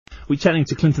We're chatting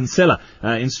to Clinton Seller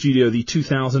in studio, the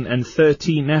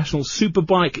 2013 National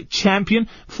Superbike champion.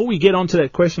 Before we get on to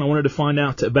that question, I wanted to find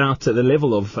out about the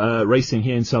level of racing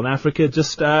here in South Africa.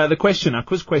 Just the question, our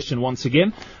quiz question once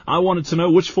again. I wanted to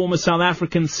know which former South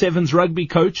African Sevens rugby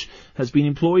coach has been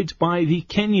employed by the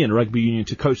Kenyan Rugby Union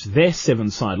to coach their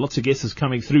Sevens side. Lots of guesses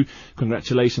coming through.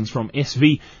 Congratulations from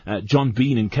SV, John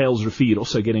Bean and Kales Rafid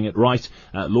also getting it right.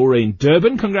 Laura in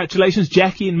Durban, congratulations.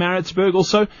 Jackie in Maritzburg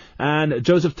also. And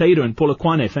Joseph Tato and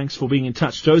Polokwane, thanks for being in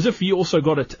touch. Joseph, you also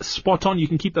got it spot on. You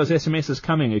can keep those SMSs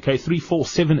coming, okay?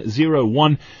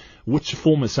 34701. Which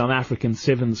former South African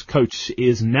Sevens coach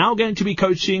is now going to be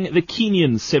coaching the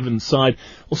Kenyan Sevens side?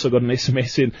 Also got an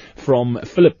SMS in from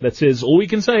Philip that says, all we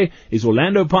can say is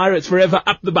Orlando Pirates forever,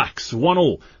 up the Bucks.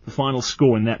 1-1, the final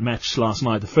score in that match last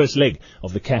night, the first leg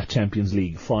of the CAF Champions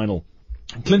League final.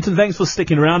 Clinton, thanks for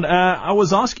sticking around. I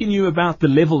was asking you about the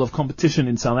level of competition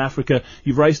in South Africa.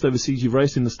 You've raced overseas, you've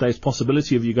raced in the States,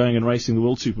 possibility of you going and racing the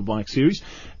World Superbike Series.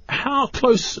 How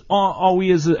close are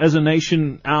we as a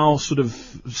nation, our sort of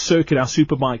circuit, our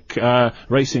Superbike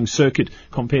racing circuit,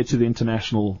 compared to the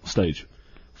international stage?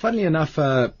 Funnily enough,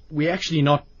 we're actually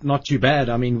not too bad.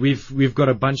 I mean, we've got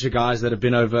a bunch of guys that have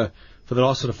been over for the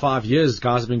last sort of 5 years.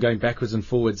 Guys have been going backwards and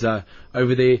forwards over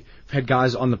there. We've had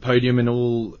guys on the podium in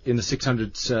the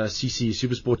 600cc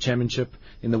Supersport Championship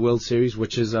in the World Series,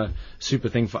 which is a super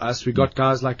thing for us. We got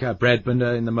guys like Brad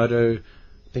Binder in the Moto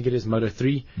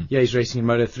 3. Yeah, he's racing in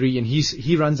Moto 3, and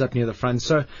he runs up near the front.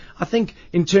 So I think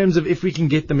in terms of if we can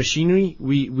get the machinery,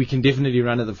 we can definitely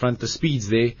run at the front. The speed's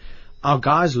there. Our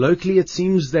guys locally, it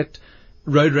seems that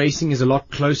road racing is a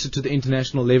lot closer to the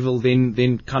international level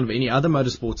than kind of any other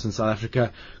motorsports in South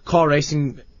Africa. Car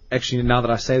racing, actually, now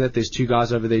that I say that, there's two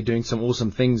guys over there doing some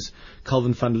awesome things.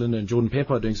 Calvin Funderland and Jordan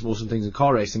Pepper are doing some awesome things in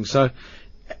car racing. So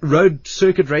road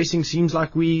circuit racing seems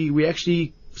like we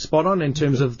actually spot on in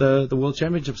terms of the World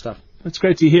Championship stuff. That's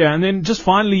great to hear. And then just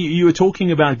finally, you were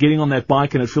talking about getting on that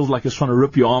bike and it feels like it's trying to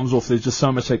rip your arms off. There's just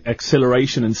so much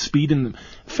acceleration and speed. And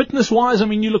fitness-wise, I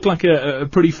mean, you look like a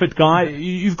pretty fit guy.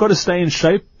 You've got to stay in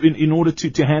shape in order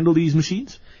to handle these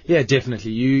machines? Yeah,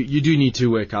 definitely. You do need to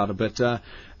work out a bit. A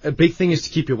big thing is to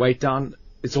keep your weight down.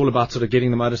 It's all about sort of getting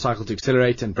the motorcycle to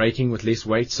accelerate and braking with less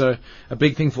weight. So a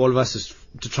big thing for all of us is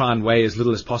to try and weigh as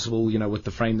little as possible, with the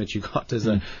frame that you got as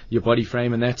your body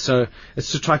frame and that. So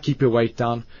it's to try to keep your weight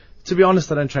down. To be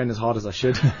honest, I don't train as hard as I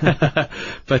should.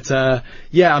 But,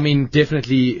 yeah, I mean,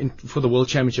 definitely for the World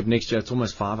Championship next year, it's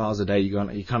almost 5 hours a day.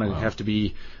 You kind of have to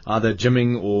be either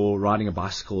gymming or riding a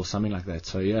bicycle or something like that.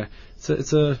 So, yeah,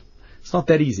 it's not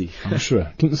that easy. I'm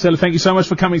sure. Clinton Seller, thank you so much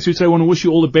for coming through today. I want to wish you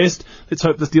all the best. Let's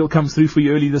hope this deal comes through for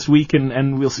you early this week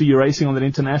and we'll see you racing on that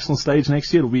international stage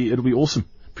next year. It'll be awesome.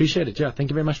 Appreciate it, yeah. Thank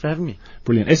you very much for having me.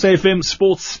 Brilliant. SAFM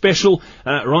Sports Special,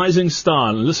 Rising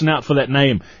Star. Listen out for that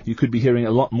name. You could be hearing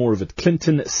a lot more of it.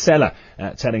 Clinton Seller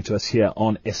chatting to us here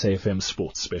on SAFM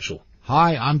Sports Special.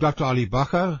 Hi, I'm Dr. Ali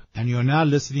Bacher, and you're now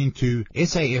listening to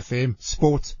SAFM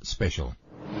Sports Special.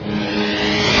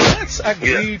 Let's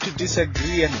agree to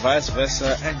disagree and vice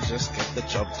versa and just get the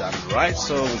job done, right?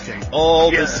 So we can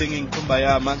all be singing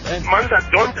Kumbaya, Manta. Manta,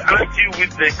 don't argue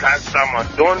with the customer.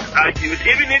 Don't argue.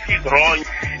 Even if he's wrong,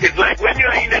 it's like when you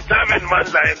are in a tavern,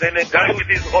 Manta, and then a guy with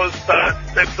his all-star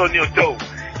steps on your toe.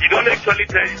 You don't actually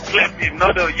slap him.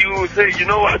 No, you say, you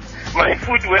know what? My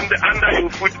foot went under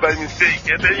your foot by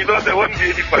mistake. And then, there won't be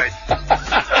any fight.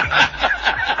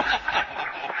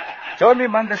 Join me,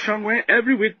 Manda Shongwe,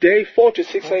 every weekday, 4 to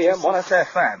 6 a.m. on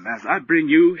SFM as I bring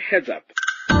you Heads Up.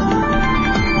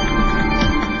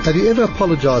 Have you ever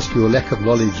apologized for your lack of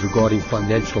knowledge regarding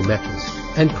financial matters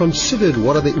and considered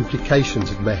what are the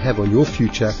implications it may have on your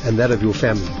future and that of your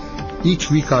family?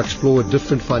 Each week I explore a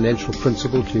different financial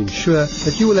principle to ensure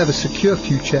that you will have a secure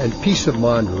future and peace of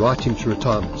mind right into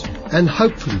retirement, and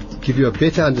hopefully give you a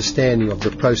better understanding of the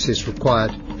process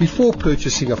required before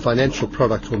purchasing a financial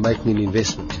product or making an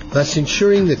investment, thus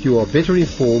ensuring that you are better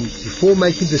informed before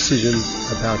making decisions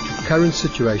about your current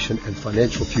situation and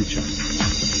financial future.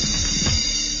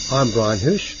 I'm Brian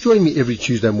Hirsch. Join me every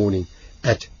Tuesday morning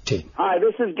at 10. Hi,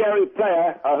 this is Gary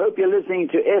Player. I hope you're listening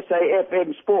to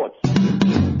SAFM Sports.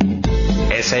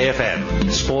 SAFM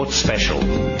Sports Special.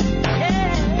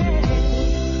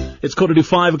 It's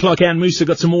 4:45, and Musa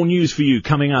got some more news for you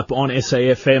coming up on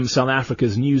SAFM, South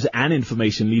Africa's news and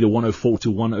information leader, 104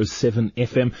 to 107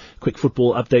 FM. Quick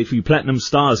football update for you. Platinum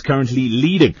Stars currently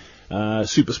leading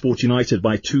SuperSport United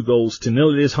by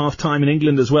 2-0. It is half-time in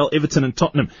England as well. Everton and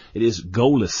Tottenham. It is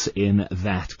goalless in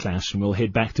that clash. And we'll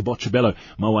head back to Botshabelo,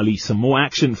 Mawali. Some more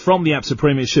action from the ABSA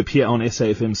Premiership here on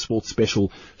SAFM Sports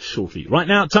Special shortly. Right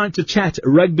now, time to chat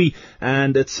rugby.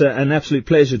 And it's an absolute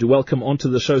pleasure to welcome onto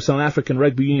the show South African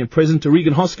Rugby Union President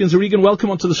Oregon Hoskins. Oregon,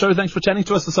 welcome onto the show. Thanks for chatting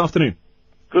to us this afternoon.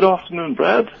 Good afternoon,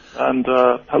 Brad, and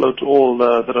hello to all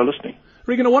that are listening.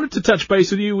 Regan, I wanted to touch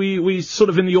base with you. We sort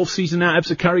of in the off-season now.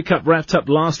 ABSA Currie Cup wrapped up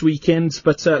last weekend,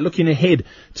 but looking ahead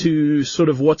to sort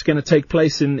of what's going to take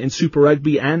place in Super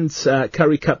Rugby and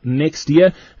Currie Cup next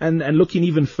year, and looking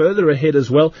even further ahead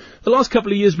as well. The last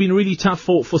couple of years have been really tough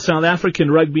for South African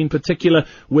rugby in particular,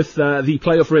 with the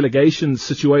playoff relegation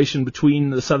situation between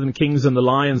the Southern Kings and the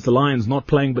Lions. The Lions not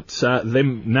playing, but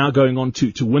them now going on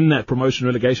to win that promotion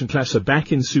relegation clash, so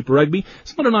back in Super Rugby.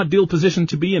 It's not an ideal position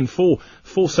to be in for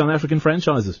South African franchises.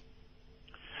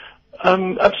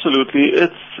 Absolutely.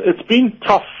 It's been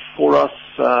tough for us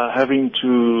having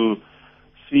to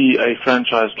see a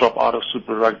franchise drop out of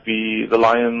Super Rugby. The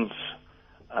Lions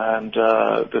and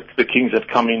the Kings have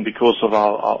come in because of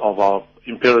our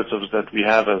imperatives that we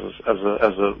have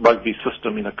as a rugby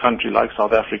system in a country like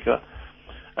South Africa.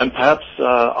 And perhaps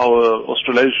our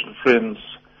Australasian friends,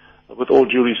 with all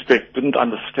due respect, didn't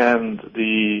understand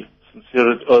the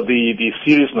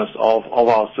seriousness of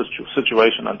our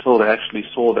situation until they actually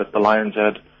saw that the Lions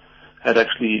had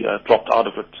actually dropped out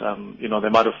of it. They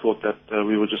might have thought that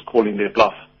we were just calling their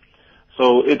bluff.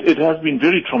 So it has been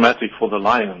very traumatic for the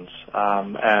Lions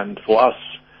and for us,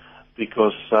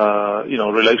 because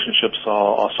relationships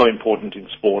are so important in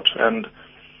sport. And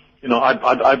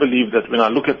I believe that when I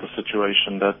look at the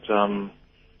situation, that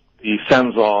the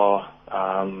SANZAR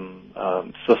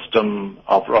system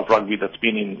of rugby that's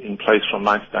been in place from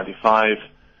 1995,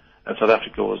 and South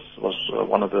Africa was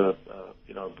one of the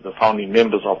founding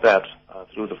members of that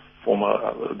through the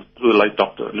late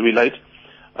Dr. Louis Late.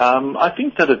 I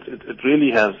think that it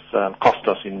really has cost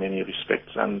us in many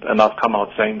respects, and I've come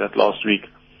out saying that last week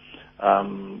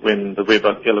when the Webb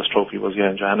Ellis Trophy was here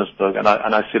in Johannesburg, and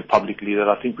I said publicly that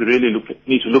I think we really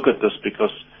need to look at this,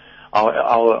 because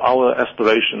our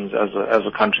aspirations as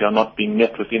a country are not being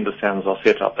met within the SANZAR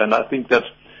setup. And I think that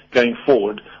going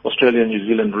forward, Australia and New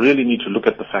Zealand really need to look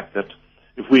at the fact that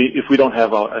if we don't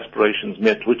have our aspirations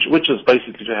met, which is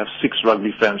basically to have 6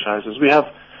 rugby franchises, we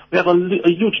have a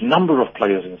huge number of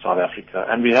players in South Africa,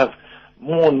 and we have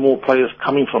more and more players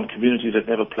coming from communities that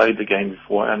never played the game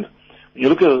before. And when you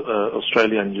look at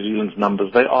Australia and New Zealand's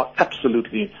numbers, they are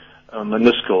absolutely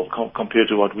minuscule compared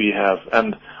to what we have.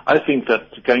 And I think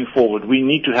that going forward, we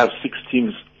need to have 6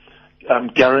 teams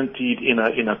guaranteed in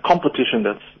a competition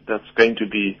that's going to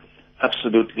be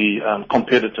absolutely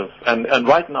competitive. And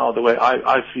right now, the way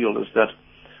I feel is that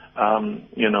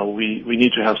we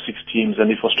need to have 6 teams. And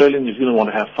if Australia and New Zealand want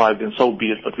to have 5, then so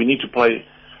be it. But we need to play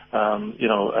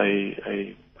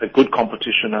a good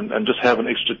competition and just have an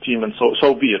extra team, and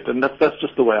so be it. And that's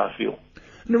just the way I feel.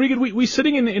 And Regan, we're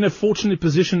sitting in a fortunate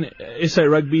position, SA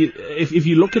Rugby. If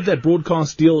you look at that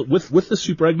broadcast deal with the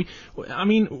Super Rugby, I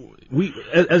mean,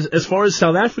 as far as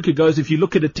South Africa goes, if you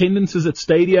look at attendances at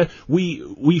stadia,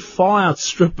 we far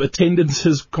outstrip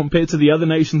attendances compared to the other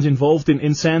nations involved in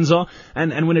SANZAR.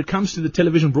 And when it comes to the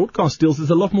television broadcast deals, there's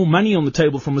a lot more money on the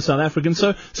table from a South African.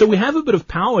 So we have a bit of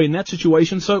power in that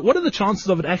situation. So what are the chances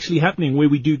of it actually happening where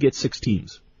we do get 6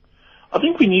 teams? I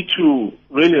think we need to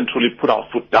really and truly put our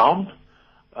foot down.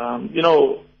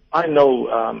 I know,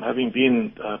 having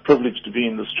been privileged to be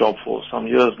in this job for some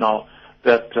years now,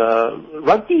 that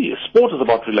rugby sport is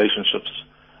about relationships,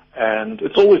 and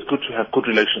it's always good to have good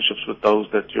relationships with those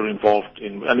that you're involved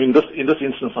in. And in this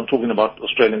instance, I'm talking about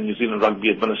Australian and New Zealand rugby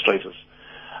administrators.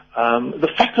 The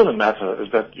fact of the matter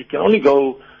is that you can only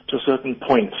go to a certain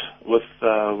point with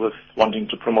wanting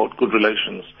to promote good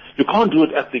relations. You can't do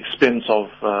it at the expense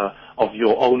of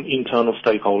your own internal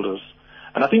stakeholders.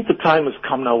 And I think the time has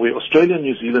come now where Australia and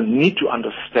New Zealand need to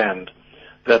understand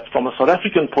that from a South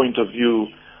African point of view,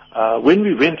 when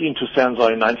we went into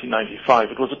SANZAR in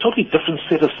 1995, it was a totally different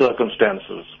set of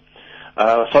circumstances.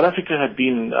 South Africa had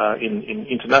been in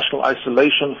international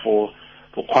isolation for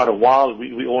quite a while.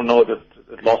 We all know that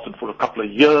it lasted for a couple of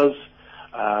years.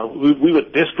 We were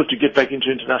desperate to get back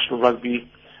into international rugby,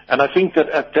 and I think that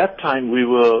at that time we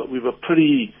were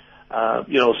pretty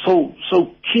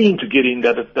so keen to get in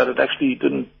that it actually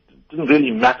didn't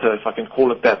really matter, if I can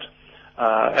call it that,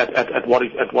 at what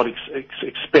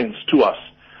expense to us.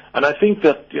 And I think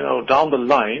that down the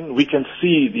line we can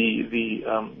see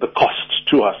the cost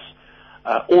to us,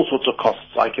 all sorts of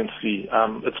costs I can see.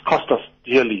 It's cost us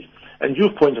dearly, and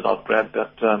you've pointed out, Brad,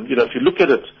 that if you look at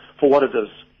it for what it is,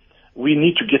 we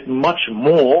need to get much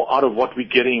more out of what we're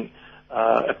getting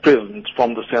at present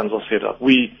from the SANZAR setup.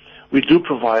 We do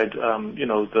provide,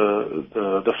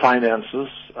 the finances.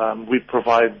 We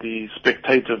provide the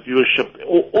spectator viewership,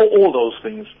 all those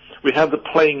things. We have the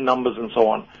playing numbers and so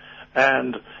on.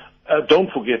 And don't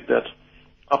forget that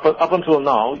up until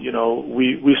now,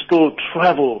 we still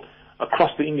travel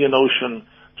across the Indian Ocean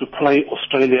to play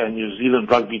Australia and New Zealand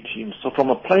rugby teams. So from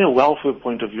a player welfare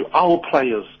point of view, our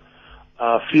players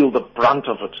feel the brunt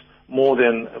of it more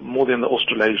than the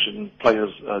Australasian players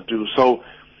do. So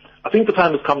I think the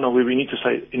time has come now where we need to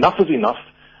say enough is enough.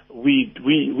 We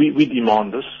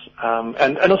demand this,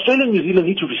 and Australia and New Zealand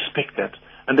need to respect that,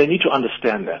 and they need to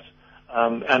understand that.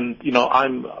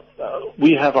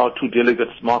 We have our two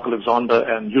delegates, Mark Alexander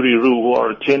and Yuri Roo, who are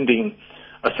attending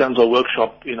a SANZAR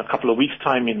workshop in a couple of weeks'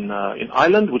 time in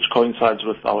Ireland, which coincides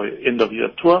with our end-of-year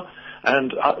tour.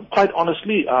 And quite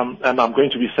honestly, and I'm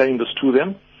going to be saying this to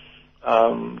them,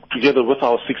 together with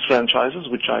our 6 franchises,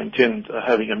 which I intend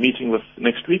having a meeting with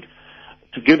next week,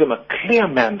 to give them a clear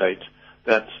mandate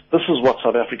that this is what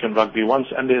South African rugby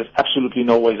wants, and there's absolutely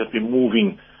no way that we're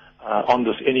moving on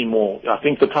this anymore. I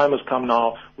think the time has come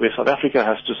now where South Africa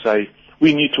has to say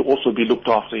we need to also be looked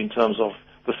after in terms of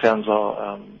the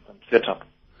SANZAR setup.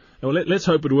 Well, let's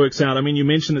hope it works out. I mean, you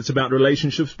mentioned it's about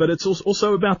relationships, but it's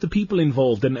also about the people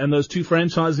involved, and those two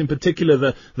franchises in particular,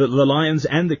 the Lions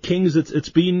and the Kings. It's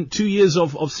been 2 years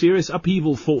of serious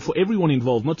upheaval for everyone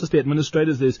involved, not just the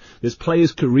administrators. There's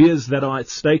players' careers that are at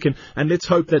stake, and let's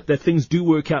hope that things do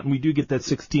work out and we do get that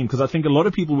 6th team, because I think a lot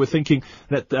of people were thinking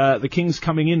that the Kings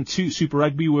coming into Super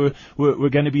Rugby were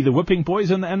going to be the whipping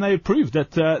boys, and they proved that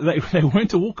they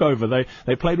weren't a walkover.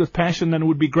 They played with passion, and it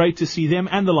would be great to see them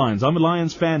and the Lions. I'm a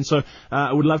Lions fan, so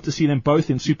I would love to see them both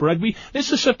in Super Rugby. Let's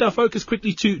just shift our focus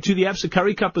quickly to the Absa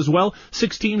Currie Cup as well.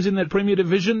 6 teams in that Premier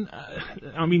Division.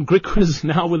 Griquas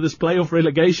now with this playoff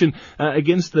relegation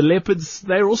against the Leopards.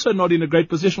 They're also not in a great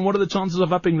position. What are the chances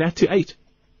of upping that to 8?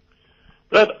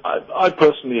 Brad, I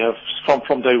personally have,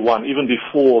 from day one, even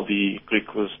before the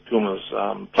Griquas Pumas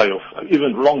playoff,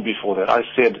 even long before that, I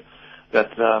said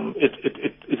that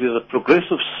it is a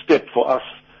progressive step for us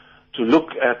to look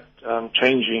at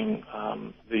changing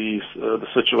the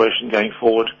situation going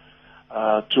forward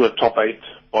to a top 8,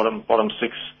 bottom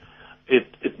 6.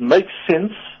 It makes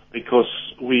sense because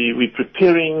we're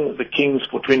preparing the Kings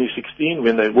for 2016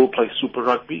 when they will play Super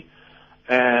Rugby,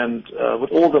 and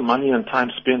with all the money and time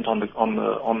spent on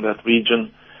that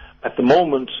region, at the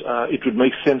moment it would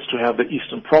make sense to have the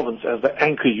Eastern Province as the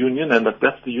anchor union, and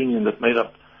that's the union that made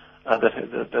up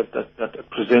that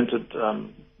presented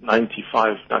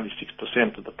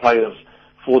 95-96% of the players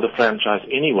for the franchise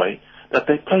anyway, that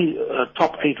they play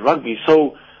top 8 rugby.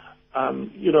 So,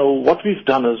 what we've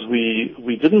done is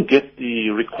we didn't get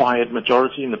the required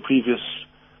majority in the previous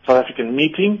South African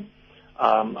meeting.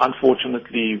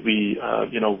 Unfortunately, we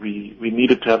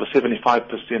needed to have a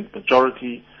 75%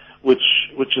 majority, which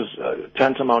is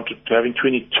tantamount to having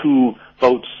 22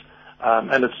 votes.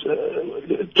 And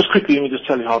it's just quickly, let me just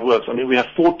tell you how it works. I mean, we have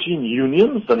 14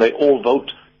 unions, and they all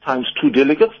vote times 2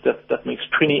 delegates. That makes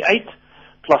 28,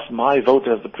 plus my vote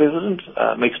as the president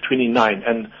makes 29.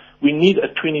 And we need a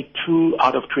 22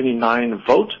 out of 29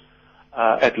 vote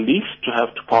at least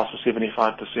to pass a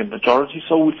 75% majority.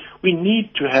 So we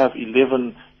need to have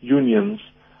 11 unions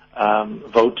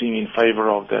voting in favor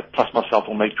of that, plus myself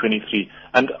will make 23.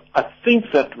 And I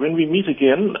think that when we meet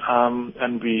again,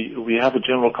 and we have a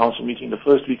general council meeting the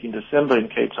first week in December in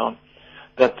Cape Town,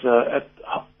 that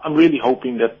I'm really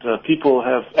hoping that people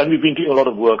have, and we've been doing a lot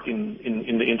of work in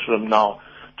the interim now,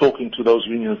 talking to those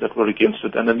unions that were against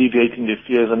it and alleviating their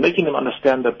fears and making them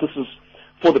understand that this is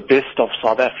for the best of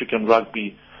South African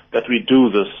rugby that we do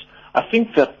this. I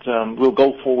think that we'll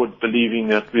go forward believing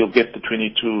that we'll get the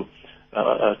 23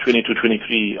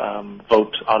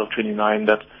 vote out of 29.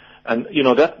 That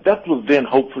will then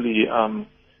hopefully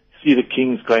see the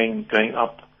Kings going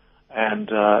up, and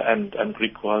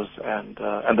Griquas and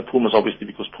the Pumas, obviously,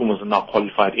 because Pumas are now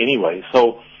qualified anyway.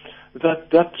 So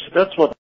that's what